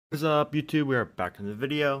What's up, YouTube? We are back in the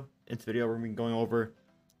video. In this video, we're going to be going over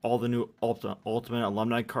all the new Ultimate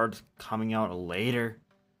Alumni cards coming out later.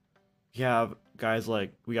 We have guys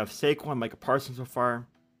like, we have Saquon, Micah Parsons so far,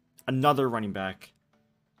 another running back.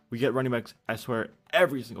 We get running backs, I swear,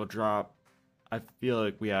 every single drop. I feel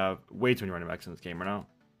like we have way too many running backs in this game right now.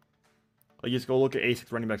 Like, just go look at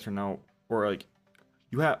A6 running backs right now. Or like,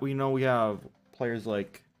 we have players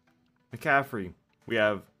like McCaffrey. We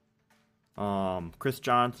have Chris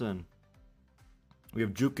Johnson. We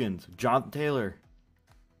have Jukins, Jonathan Taylor.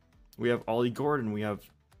 We have Ollie Gordon. We have,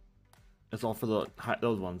 that's all for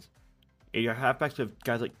those ones. And your halfbacks, we have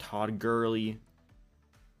guys like Todd Gurley.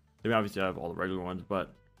 They obviously have all the regular ones,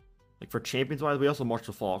 but like for champions wise, we also have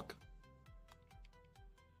Marshall Falk.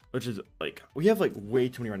 Which is like, we have like way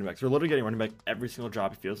too many running backs. We're literally getting running back every single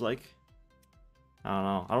job, it feels like.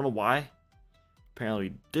 I don't know why. Apparently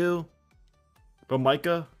we do. But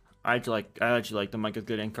Micah, I actually like the Micah's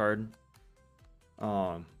good end card.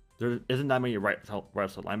 There isn't that many right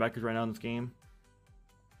outside linebackers right now in this game.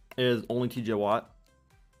 It is only TJ Watt.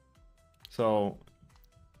 So,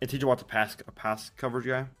 and TJ Watt's a pass coverage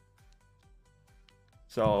guy.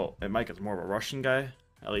 So, and Micah's more of a rushing guy.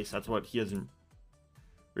 At least that's what he is in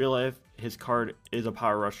real life. His card is a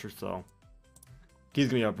power rusher, so he's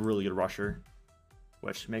gonna be a really good rusher,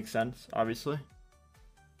 which makes sense, obviously.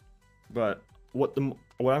 But what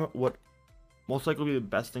most likely be the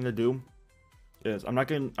best thing to do is I'm not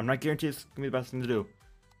guaranteed it's gonna be the best thing to do,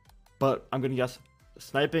 but I'm gonna guess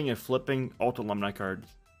sniping and flipping Ultimate Alumni cards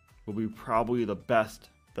will be probably the best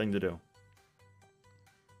thing to do.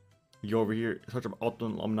 You go over here, search up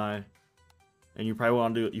Ultimate Alumni, and you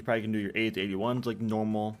probably can do your 80 to 81s like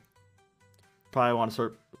normal. Probably want to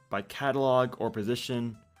sort by catalog or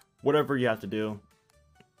position, whatever you have to do.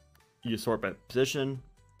 You sort by position.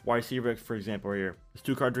 Wide receiver, for example, right here. There's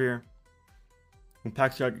two cards right here. When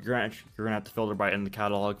packs out, you're gonna have to filter by in the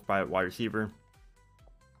catalog by wide receiver,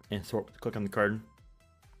 and click on the card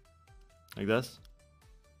like this,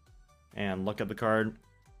 and look at the card,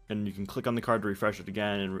 and you can click on the card to refresh it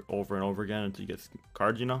again and over again until you get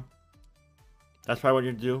cards. You know, that's probably what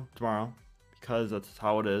you're gonna do tomorrow because that's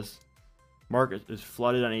how it is. Market is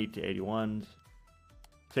flooded on 80 to 81s.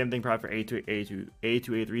 Same thing probably for A2,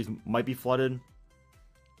 A3s might be flooded.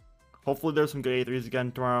 Hopefully there's some good A3s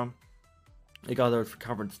again tomorrow. They got those for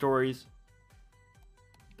conference stories.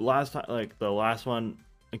 Last time, like the last one,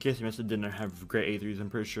 in case you missed it, didn't have great A3s, I'm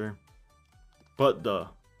pretty sure. But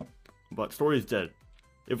stories did.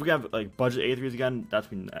 If we have like budget A3s again, that's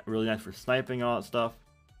been really nice for sniping and all that stuff.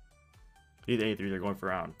 These A3s are going for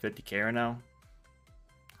around 50k right now.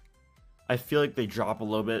 I feel like they drop a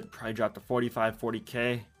little bit, probably drop to 45,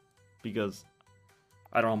 40k, because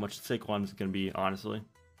I don't know how much Saquon is going to be, honestly.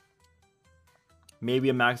 Maybe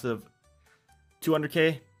a max of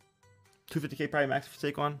 200k, 250k probably max for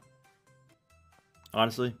Saquon.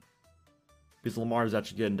 Honestly, because Lamar is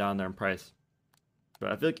actually getting down there in price.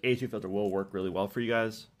 But I feel like A2 filter will work really well for you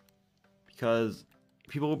guys because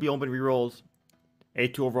people will be open rerolls.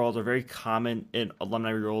 A2 overalls are very common in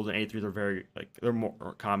alumni rerolls, and A3s are very they're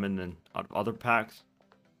more common than other packs.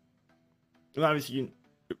 And obviously,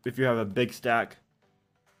 if you have a big stack,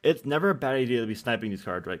 it's never a bad idea to be sniping these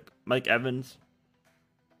cards. Like Mike Evans,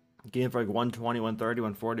 game for like 120, 130,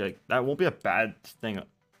 140, like that won't be a bad thing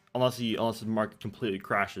unless the market completely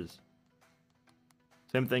crashes.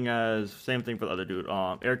 Same thing for the other dude.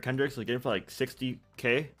 Eric Kendricks, like getting for like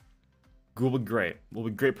 60k. Will be great. Will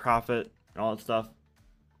be great profit and all that stuff.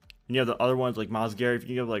 And you have the other ones like Miles Garrett. If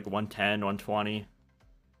you can give like 110, 120,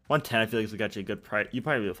 110, I feel like it's like actually a good price. You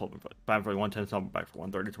probably will buy him for like 110, so I'll buy for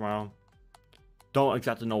 130 tomorrow. Don't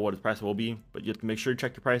exactly know what his price will be, but you have to make sure you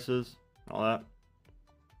check your prices and all that.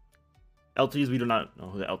 LTDs, we do not know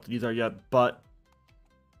who the LTDs are yet, but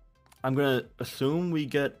I'm gonna assume we're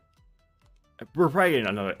probably getting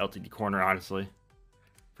another LTD corner, honestly,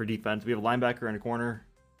 for defense. We have a linebacker and a corner,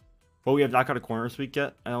 but we have not got a corner this week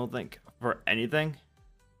yet, I don't think, for anything.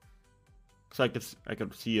 So I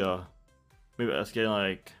could see maybe us getting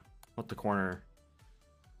like, what the corner,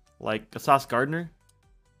 like a Sauce Gardner.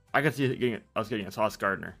 I could see us getting a Sauce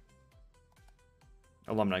Gardner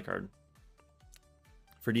alumni card.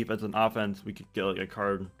 For defense and offense, we could get like a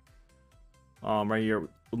card right here.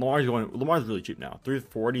 Lamar's really cheap now.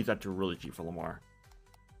 340 is actually really cheap for Lamar.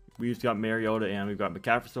 We've got Mariota and we've got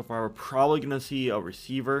McCaffrey so far. We're probably gonna see a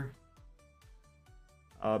receiver.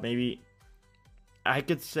 Maybe I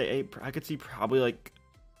could see probably like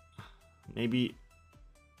maybe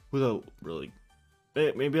with a really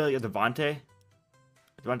maybe like a Devontae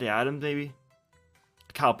Adams, maybe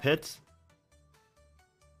Kyle Pitts.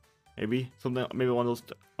 Maybe something, maybe one of those,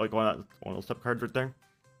 like one of those type cards right there.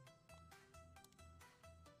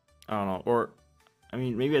 I don't know, or I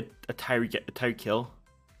mean maybe a Tyreek Hill.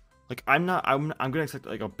 Like I'm gonna expect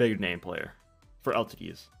like a big name player for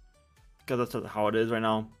LTDs because that's how it is right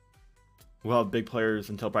now. We'll have big players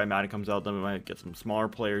until probably Madden comes out. Then we might get some smaller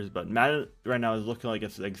players, but Madden right now is looking like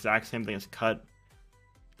it's the exact same thing as cut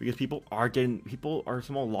because people are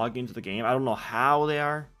small log into the game. I don't know how they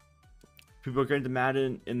are. People are getting to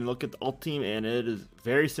Madden and they look at the ult team and it is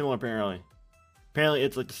very similar apparently. Apparently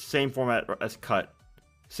it's like the same format as cut.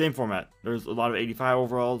 Same format. There's a lot of 85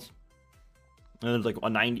 overalls. And there's like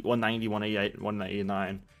 190, 190, 188,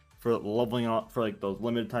 189 for leveling up for like those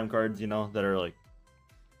limited time cards, you know, that are like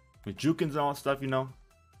with Jukins and all that stuff, you know.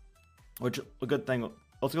 Which a good thing.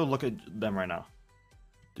 Let's go look at them right now.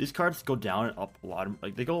 These cards go down and up a lot.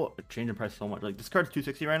 Like they go change in price so much. Like this card's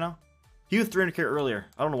 260 right now. He was 300k earlier.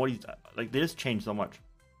 I don't know what he's like. They just changed so much.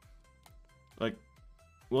 Like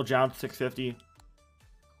Will Jones 650.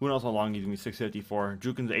 Who knows how long he's gonna be 650 for?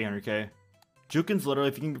 Jukins 800k. Jukins literally,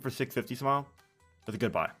 if you can get for 650 somehow, that's a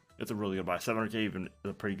good buy. It's a really good buy. 700k even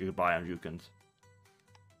is a pretty good buy on Jukins.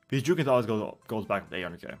 Because Jukins always goes back with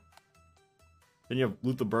 800k. Then you have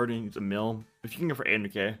Luther Bird and he's a mill. If you can get for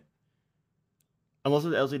 800k, unless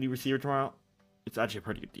it's an LCD receiver tomorrow, it's actually a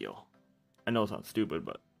pretty good deal. I know it's not stupid,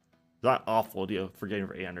 but it's not an awful deal for getting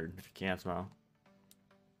for 800 if you can somehow.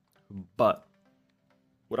 But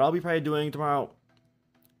what I'll be probably doing tomorrow,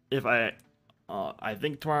 if I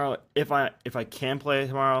think tomorrow, if I can play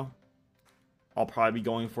tomorrow, I'll probably be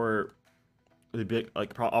going for the big,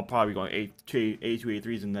 like I'll probably be going 82,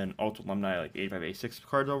 83s and then Ultra Alumni like 85, 86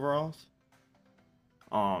 cards overalls.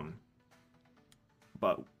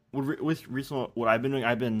 But with recent what I've been doing,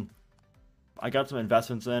 I got some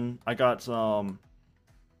investments in. I got some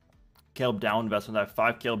Caleb Down investments. I have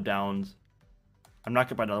 5 Caleb Downs. I'm not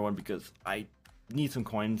gonna buy another one because I need some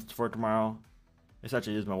coins for tomorrow. This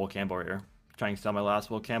actually is my Will Campbell right here. Trying to sell my last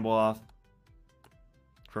Will Campbell off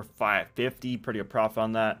for 550. Pretty good profit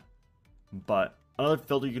on that. But another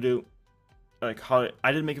filter you could do, like how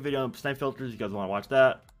I didn't make a video on snipe filters. You guys want to watch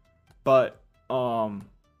that? But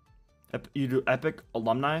you do epic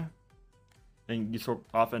alumni, and you sort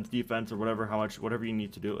offense, defense, or whatever you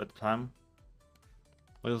need to do at the time.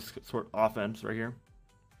 Let's sort offense right here.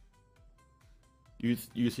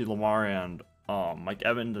 You see Lamar and Mike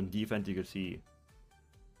Evans, and defense you could see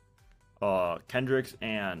Kendricks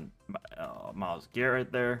and Myles Garrett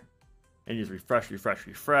right there. And you just refresh.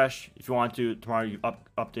 If you want to, tomorrow you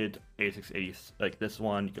update to 8680, like this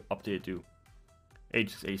one. You can update it to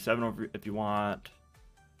 8687 over if you want,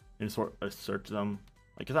 and sort of search them.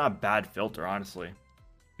 Like it's not a bad filter, honestly,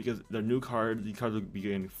 because they're new cards. These cards will be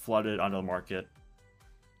getting flooded onto the market,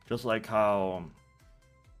 just like how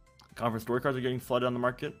conference story cards are getting flooded on the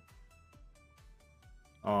market.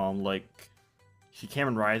 Like you see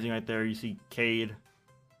Cameron Rising right there. You see Cade.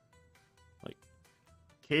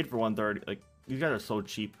 Cade for 130, like these guys are so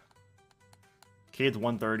cheap. Cade's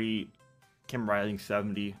 130, Kim Rising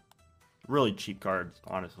 70, really cheap cards,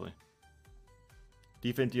 honestly.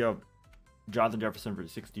 Defense, you have Jonathan Jefferson for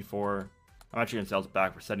 64. I'm actually gonna sell this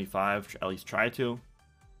back for 75, at least try to.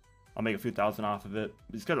 I'll make a few thousand off of it.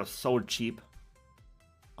 These guys are so cheap.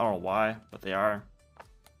 I don't know why, but they are.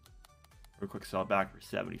 Real quick, sell it back for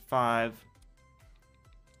 75.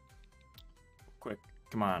 Quick,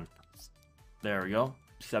 come on. There we go.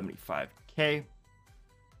 75k.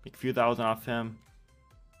 Make a few thousand off him.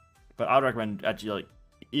 But I'd recommend actually, like,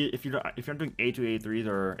 if you're not doing 8283s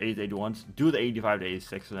or 8081s, do the 85 to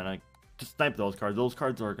 86 and then like just snipe those cards. Those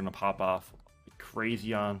cards are gonna pop off like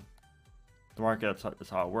crazy on the market.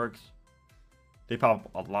 That's how it works. They pop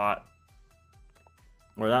up a lot,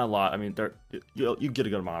 or not a lot. I mean, you get a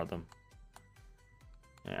good amount of them.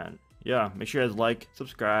 And yeah, make sure you guys like,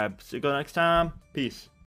 subscribe. See you guys next time. Peace.